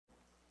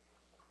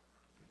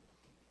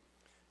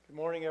Good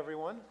morning,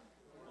 everyone.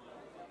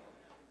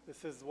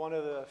 This is one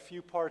of the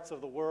few parts of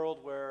the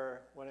world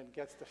where when it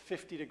gets to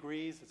 50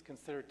 degrees, it's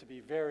considered to be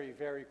very,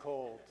 very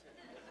cold.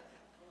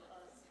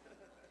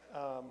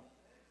 I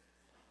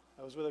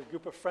was with a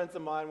group of friends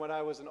of mine when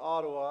I was in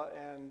Ottawa,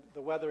 and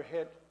the weather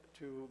hit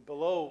to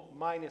below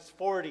minus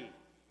 40.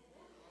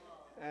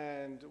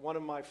 And one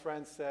of my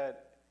friends said,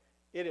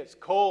 "It is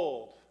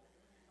cold."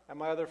 And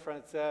my other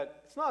friend said,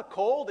 "It's not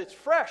cold, it's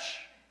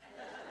fresh."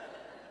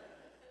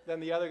 Then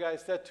the other guy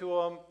said to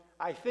him,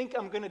 "I think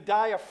I'm going to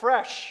die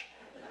afresh."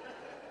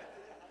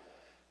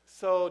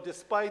 So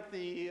despite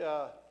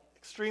the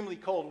extremely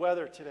cold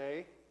weather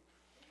today,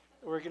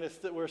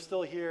 we're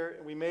still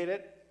here. We made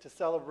it to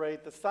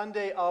celebrate the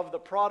Sunday of the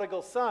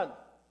Prodigal Son.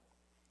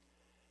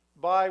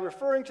 By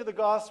referring to the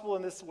gospel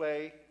in this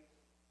way,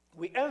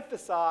 we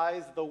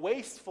emphasize the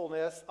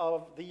wastefulness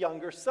of the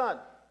younger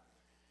son.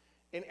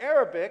 In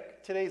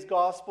Arabic, today's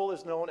gospel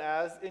is known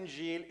as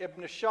Injil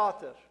ibn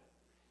Shatir.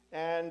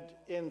 And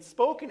in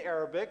spoken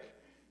Arabic,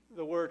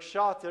 the word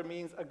shatir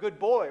means a good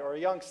boy or a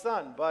young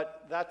son,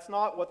 but that's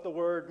not what the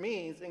word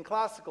means in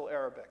classical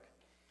Arabic.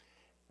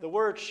 The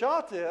word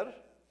shatir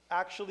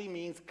actually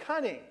means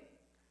cunning,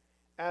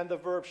 and the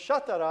verb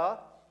shatara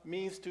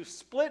means to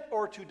split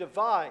or to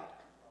divide.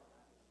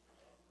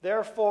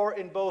 Therefore,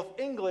 in both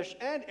English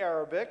and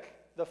Arabic,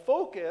 the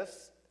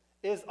focus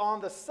is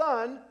on the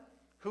son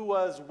who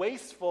was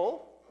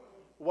wasteful,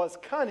 was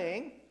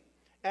cunning,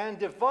 and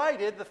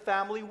divided the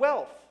family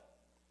wealth.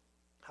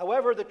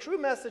 However, the true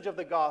message of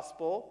the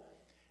gospel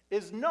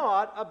is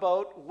not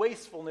about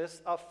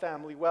wastefulness of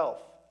family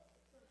wealth.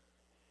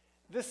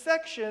 This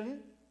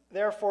section,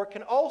 therefore,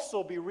 can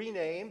also be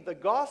renamed the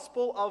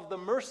gospel of the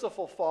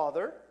merciful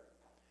father,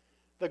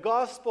 the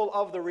gospel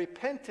of the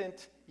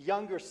repentant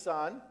younger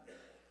son,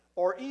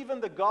 or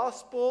even the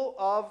gospel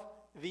of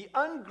the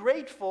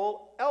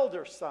ungrateful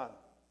elder son.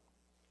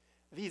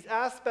 These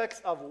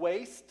aspects of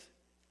waste,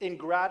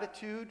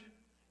 ingratitude,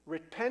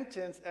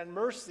 repentance, and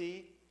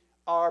mercy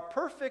are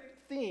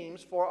perfect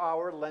themes for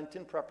our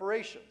Lenten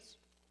preparations.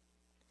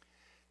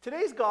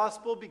 Today's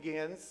gospel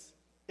begins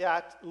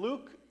at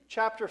Luke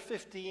chapter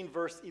 15,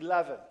 verse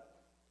 11.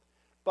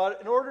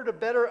 But in order to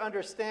better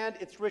understand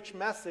its rich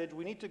message,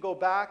 we need to go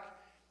back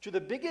to the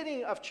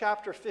beginning of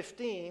chapter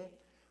 15,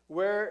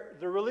 where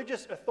the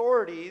religious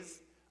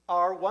authorities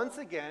are once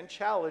again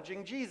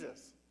challenging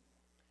Jesus.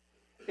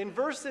 In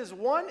verses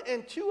 1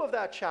 and 2 of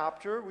that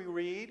chapter, we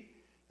read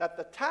that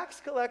the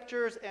tax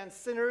collectors and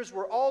sinners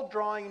were all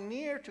drawing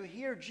near to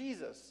hear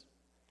Jesus.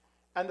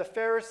 And the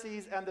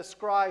Pharisees and the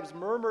scribes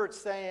murmured,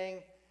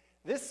 saying,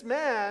 "This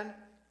man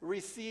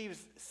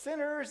receives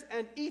sinners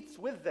and eats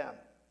with them."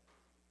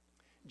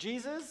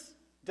 Jesus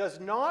does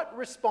not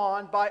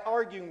respond by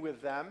arguing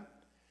with them,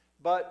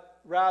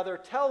 but rather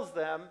tells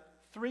them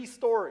three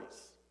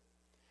stories.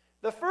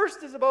 The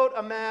first is about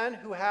a man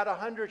who had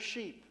 100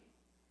 sheep.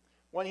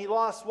 When he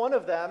lost one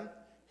of them,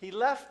 he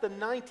left the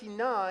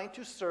 99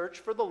 to search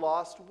for the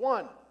lost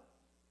one.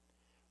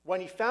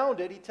 When he found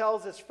it, he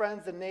tells his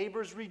friends and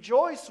neighbors,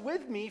 "Rejoice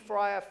with me, for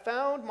I have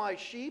found my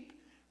sheep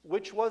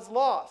which was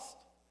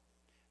lost."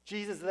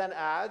 Jesus then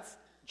adds,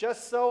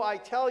 "Just so I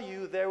tell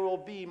you, there will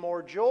be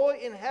more joy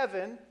in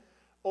heaven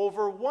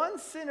over one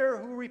sinner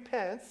who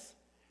repents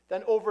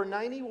than over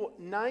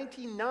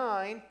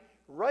 99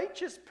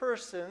 righteous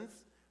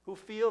persons who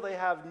feel they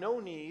have no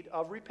need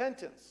of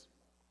repentance."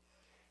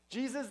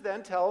 Jesus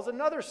then tells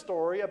another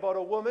story about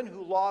a woman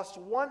who lost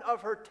one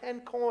of her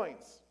 10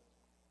 coins.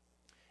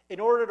 In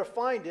order to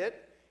find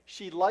it,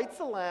 she lights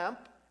a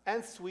lamp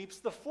and sweeps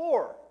the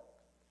floor.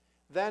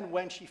 Then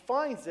when she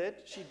finds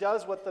it, she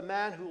does what the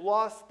man who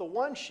lost the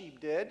one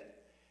sheep did.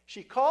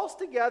 She calls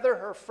together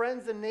her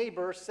friends and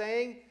neighbors,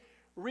 saying,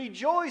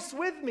 "Rejoice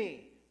with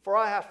me, for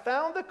I have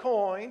found the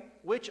coin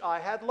which I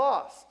had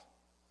lost."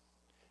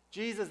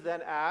 Jesus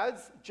then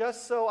adds,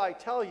 "Just so I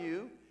tell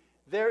you,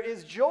 there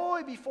is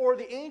joy before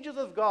the angels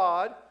of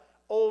God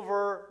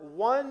over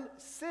one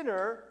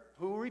sinner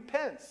who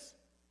repents."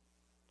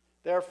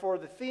 Therefore,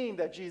 the theme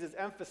that Jesus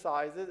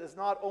emphasizes is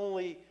not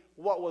only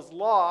what was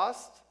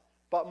lost,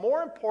 but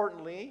more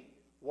importantly,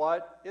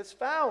 what is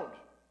found.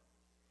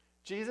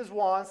 Jesus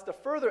wants to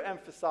further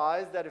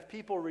emphasize that if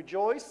people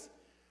rejoice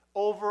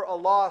over a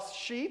lost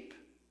sheep,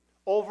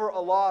 over a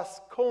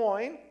lost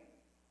coin,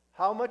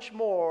 how much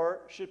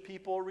more should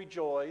people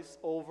rejoice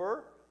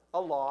over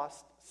a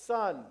lost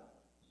son?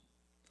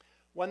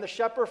 When the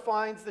shepherd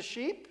finds the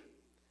sheep,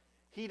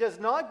 he does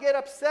not get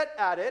upset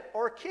at it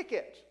or kick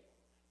it,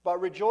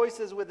 but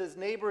rejoices with his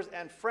neighbors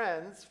and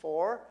friends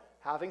for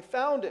having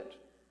found it.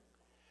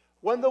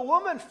 When the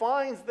woman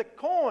finds the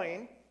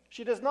coin,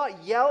 she does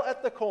not yell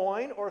at the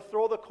coin or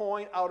throw the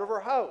coin out of her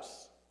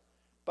house,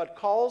 but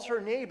calls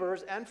her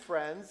neighbors and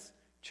friends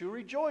to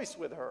rejoice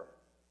with her.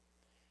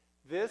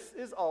 This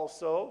is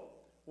also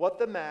what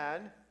the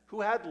man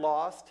who had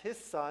lost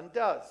his son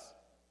does.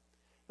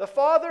 The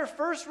father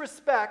first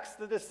respects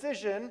the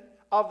decision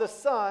of the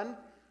son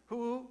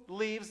who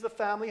leaves the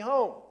family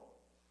home.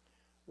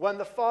 When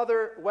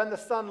the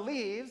son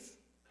leaves,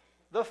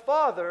 the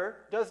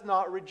father does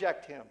not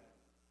reject him.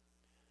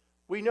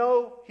 We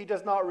know he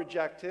does not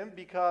reject him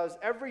because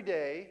every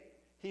day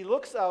he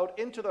looks out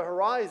into the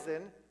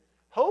horizon,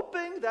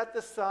 hoping that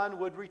the son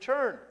would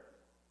return.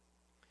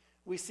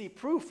 We see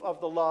proof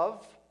of the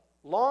love,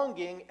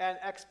 longing, and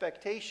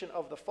expectation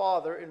of the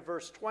Father in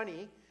verse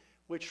 20,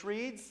 which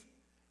reads,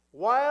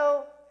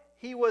 "While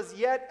he was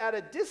yet at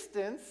a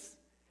distance,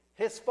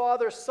 his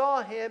father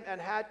saw him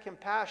and had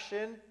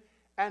compassion,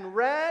 and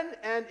ran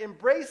and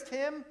embraced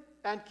him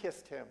and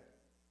kissed him."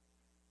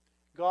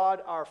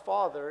 God our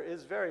Father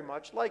is very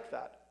much like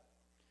that.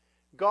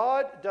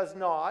 God does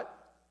not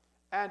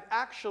and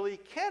actually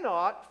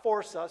cannot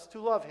force us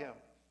to love him.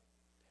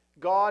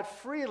 God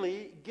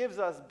freely gives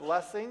us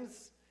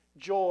blessings,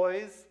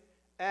 joys,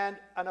 and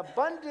an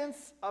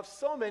abundance of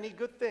so many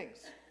good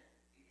things.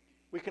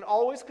 We can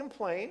always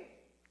complain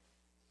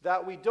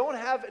that we don't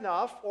have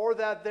enough or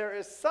that there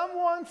is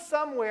someone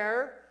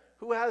somewhere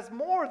who has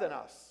more than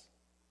us.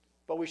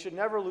 But we should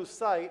never lose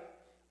sight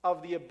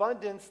of the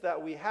abundance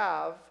that we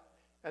have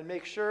and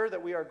make sure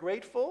that we are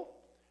grateful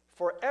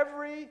for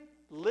every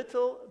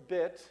little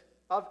bit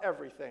of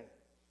everything.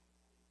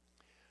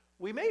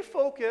 We may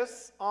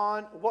focus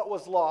on what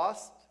was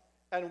lost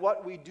and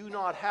what we do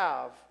not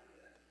have,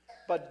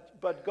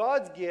 but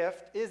God's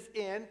gift is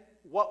in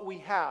what we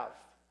have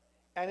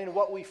and in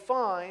what we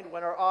find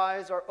when our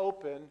eyes are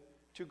open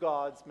to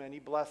God's many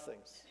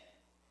blessings.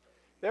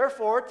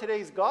 Therefore,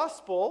 today's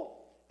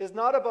gospel is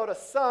not about a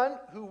son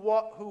who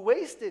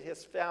wasted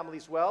his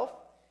family's wealth,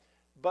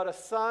 but a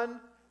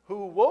son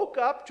who woke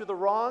up to the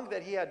wrong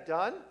that he had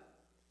done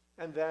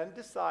and then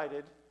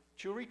decided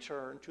to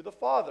return to the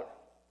Father.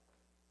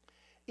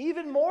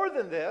 Even more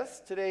than this,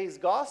 today's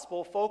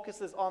gospel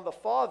focuses on the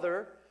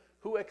Father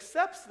who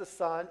accepts the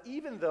Son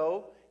even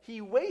though he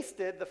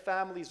wasted the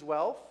family's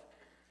wealth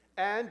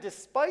and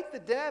despite the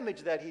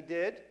damage that he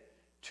did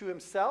to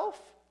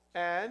himself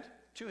and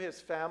to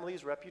his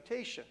family's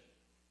reputation.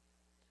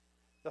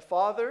 The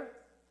Father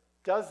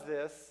does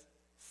this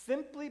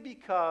simply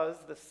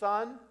because the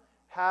Son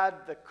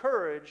had the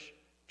courage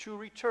to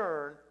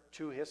return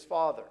to his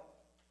Father.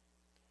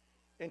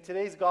 In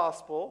today's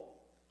gospel,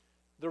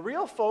 the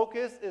real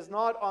focus is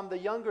not on the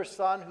younger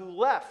son who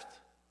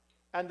left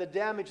and the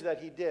damage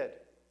that he did,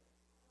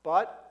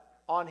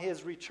 but on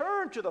his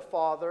return to the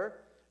Father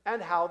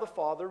and how the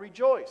Father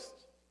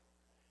rejoiced.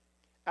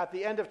 At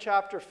the end of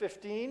chapter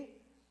 15,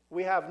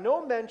 we have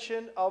no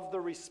mention of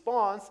the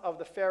response of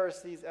the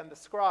Pharisees and the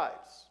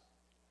scribes.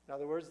 In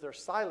other words, they're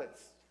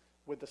silenced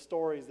with the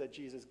stories that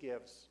Jesus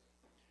gives.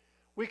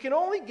 We can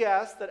only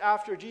guess that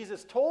after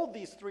Jesus told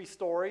these three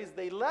stories,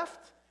 they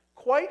left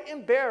quite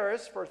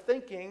embarrassed for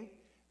thinking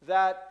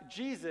that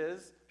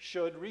Jesus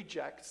should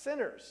reject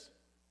sinners.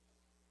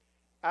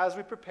 As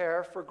we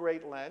prepare for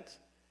Great Lent,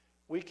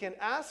 we can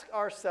ask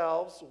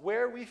ourselves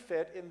where we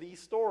fit in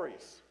these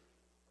stories.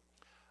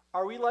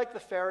 Are we like the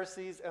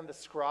Pharisees and the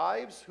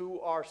scribes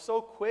who are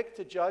so quick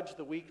to judge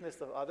the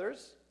weakness of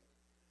others?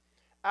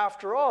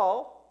 After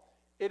all,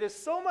 it is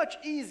so much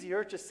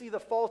easier to see the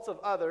faults of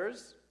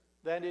others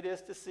than it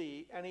is to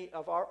see any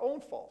of our own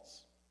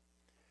faults.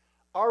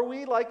 Are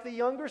we like the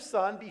younger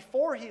son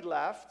before he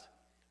left,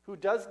 who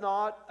does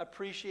not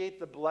appreciate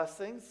the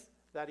blessings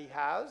that he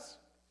has?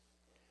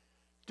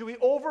 Do we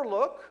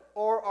overlook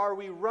or are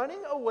we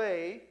running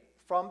away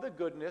from the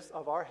goodness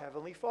of our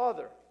Heavenly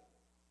Father?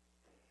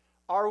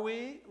 Are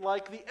we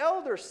like the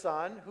elder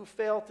son who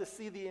failed to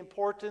see the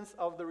importance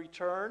of the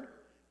return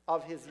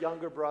of his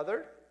younger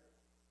brother?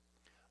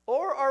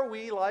 Or are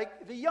we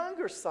like the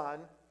younger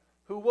son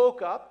who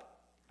woke up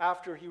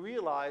after he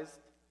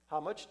realized how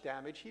much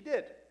damage he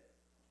did?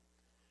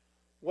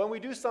 When we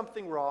do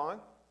something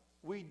wrong,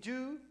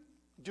 do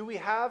we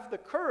have the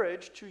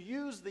courage to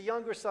use the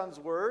younger son's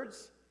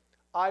words,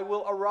 "I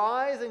will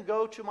arise and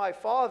go to my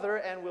father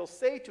and will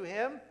say to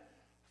him,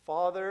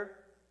 'Father,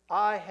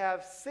 I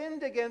have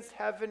sinned against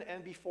heaven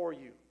and before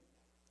you.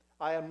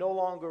 I am no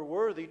longer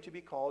worthy to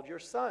be called your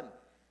son.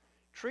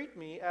 Treat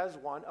me as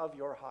one of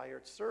your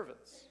hired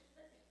servants.'"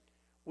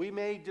 We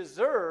may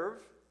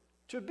deserve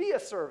to be a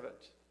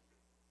servant,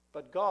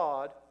 but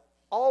God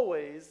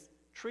always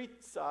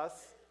treats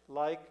us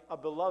like a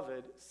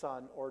beloved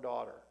son or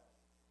daughter.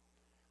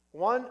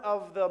 One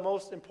of the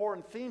most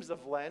important themes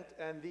of Lent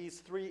and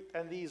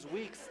these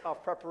weeks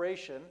of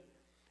preparation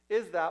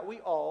is that we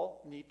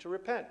all need to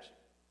repent.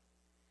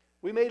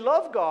 We may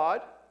love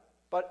God,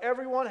 but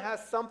everyone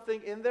has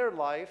something in their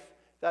life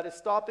that is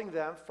stopping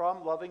them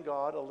from loving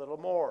God a little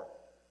more.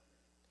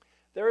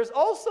 There is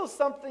also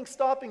something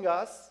stopping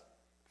us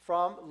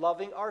from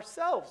loving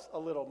ourselves a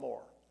little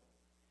more.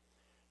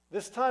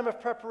 This time of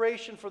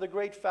preparation for the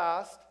Great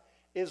Fast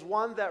is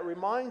one that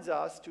reminds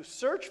us to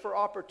search for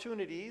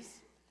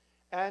opportunities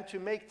and to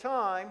make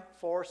time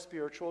for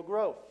spiritual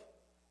growth.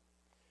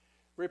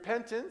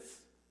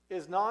 Repentance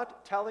is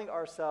not telling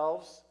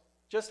ourselves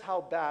just how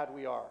bad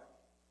we are.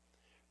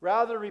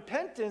 Rather,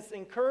 repentance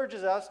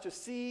encourages us to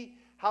see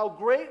how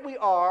great we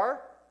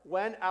are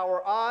when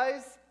our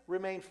eyes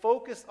remain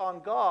focused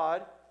on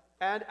God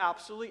and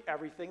absolutely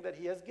everything that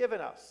He has given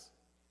us.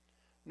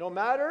 No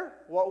matter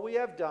what we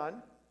have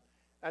done,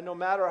 And no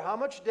matter how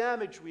much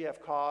damage we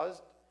have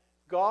caused,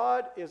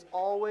 God is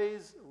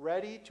always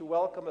ready to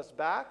welcome us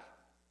back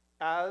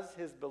as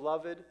his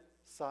beloved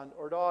son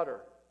or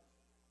daughter.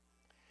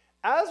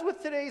 As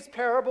with today's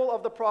parable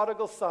of the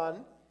prodigal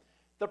son,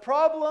 the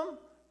problem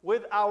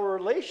with our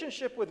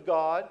relationship with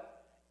God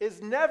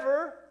is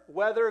never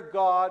whether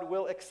God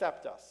will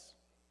accept us.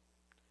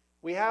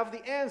 We have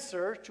the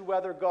answer to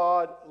whether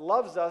God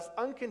loves us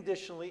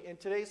unconditionally in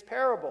today's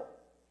parable.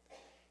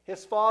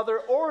 His father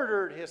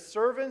ordered his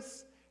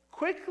servants,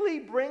 quickly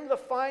bring the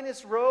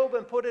finest robe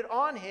and put it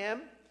on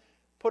him,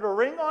 put a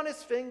ring on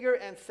his finger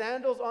and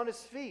sandals on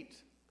his feet.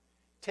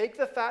 Take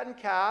the fattened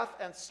calf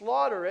and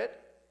slaughter it,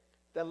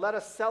 then let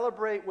us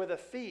celebrate with a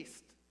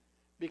feast,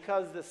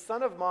 because this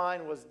son of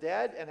mine was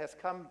dead and has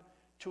come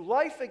to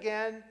life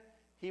again.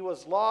 He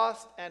was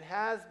lost and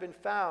has been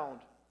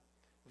found.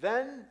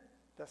 Then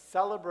the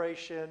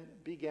celebration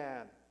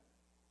began.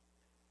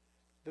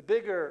 The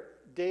bigger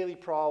daily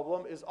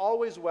problem is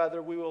always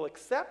whether we will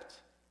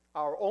accept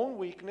our own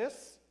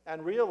weakness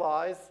and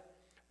realize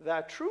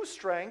that true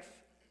strength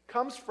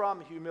comes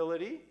from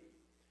humility,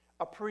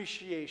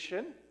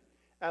 appreciation,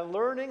 and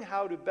learning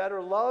how to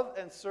better love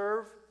and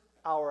serve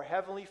our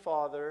Heavenly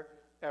Father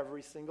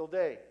every single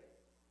day.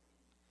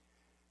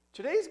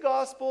 Today's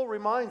gospel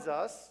reminds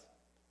us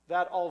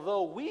that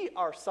although we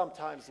are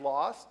sometimes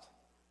lost,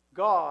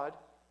 God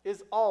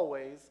is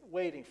always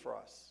waiting for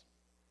us.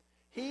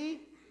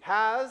 He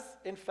has,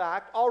 in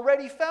fact,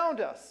 already found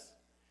us,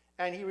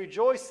 and he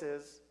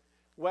rejoices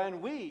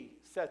when we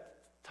set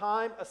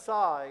time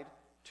aside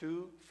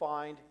to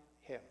find